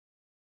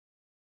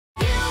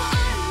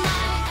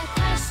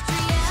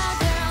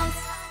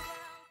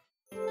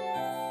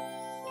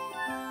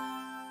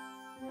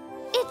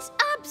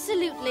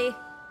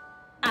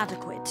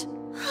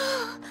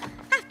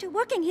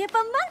working here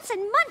for months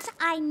and months.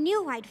 I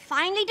knew I'd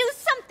finally do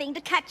something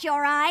to catch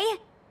your eye.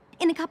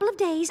 In a couple of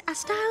days, a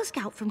style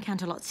scout from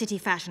Canterlot City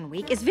Fashion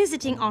Week is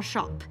visiting our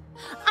shop.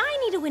 I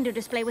need a window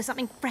display with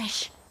something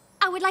fresh.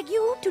 I would like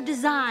you to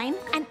design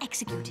and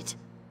execute it.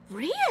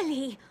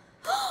 Really?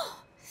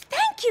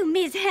 Thank you,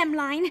 Ms.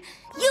 Hemline.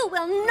 You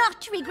will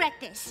not regret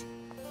this.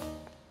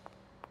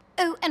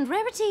 Oh, and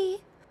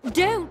Rarity,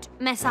 don't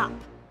mess up.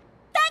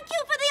 Thank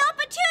you for the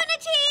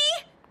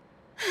opportunity!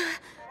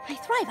 I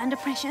thrive under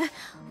pressure.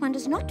 One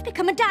does not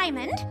become a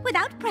diamond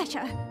without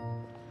pressure.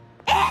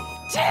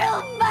 It's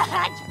too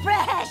much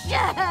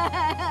pressure!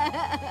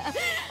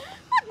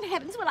 What in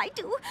heavens will I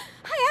do?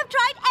 I have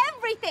tried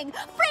everything.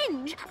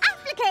 Fringe,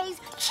 appliques,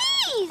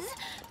 cheese.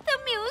 The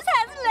muse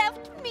has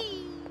left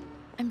me.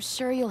 I'm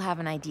sure you'll have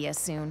an idea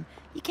soon.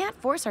 You can't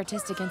force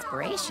artistic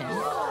inspiration.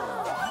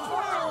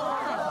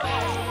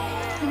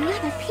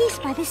 Another piece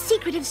by the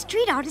secretive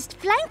street artist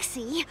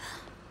Flanksy.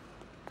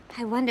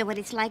 I wonder what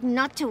it's like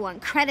not to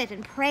want credit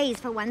and praise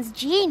for one's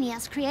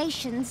genius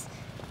creations.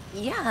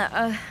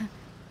 Yeah,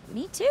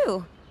 me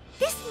too.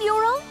 This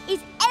mural is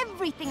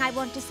everything I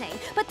want to say,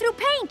 but through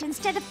paint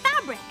instead of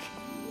fabric.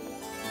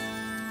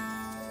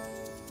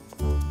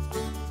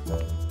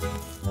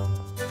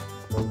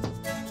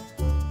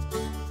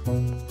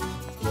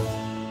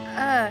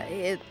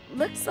 It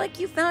looks like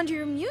you found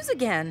your muse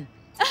again.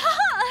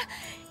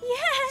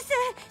 Yes,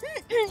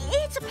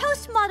 it's a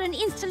postmodern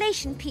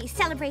installation piece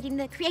celebrating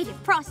the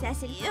creative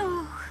process.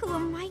 Oh, who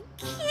am I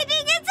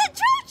kidding? It's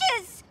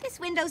atrocious! This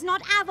window's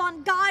not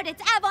avant-garde,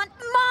 it's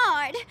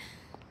avant-marde.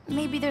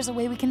 Maybe there's a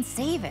way we can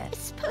save it. It's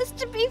supposed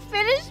to be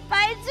finished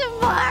by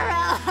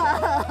tomorrow.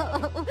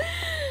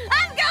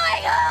 I'm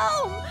going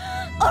home!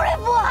 Au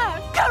revoir,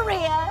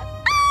 Korea!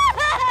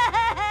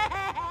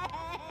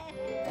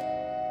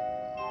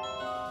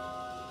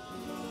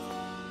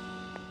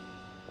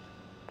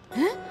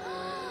 Huh?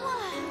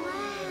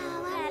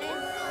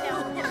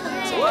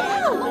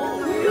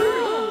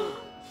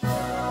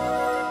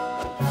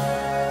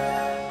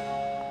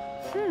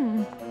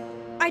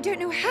 I don't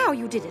know how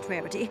you did it,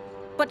 Rarity,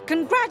 but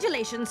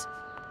congratulations.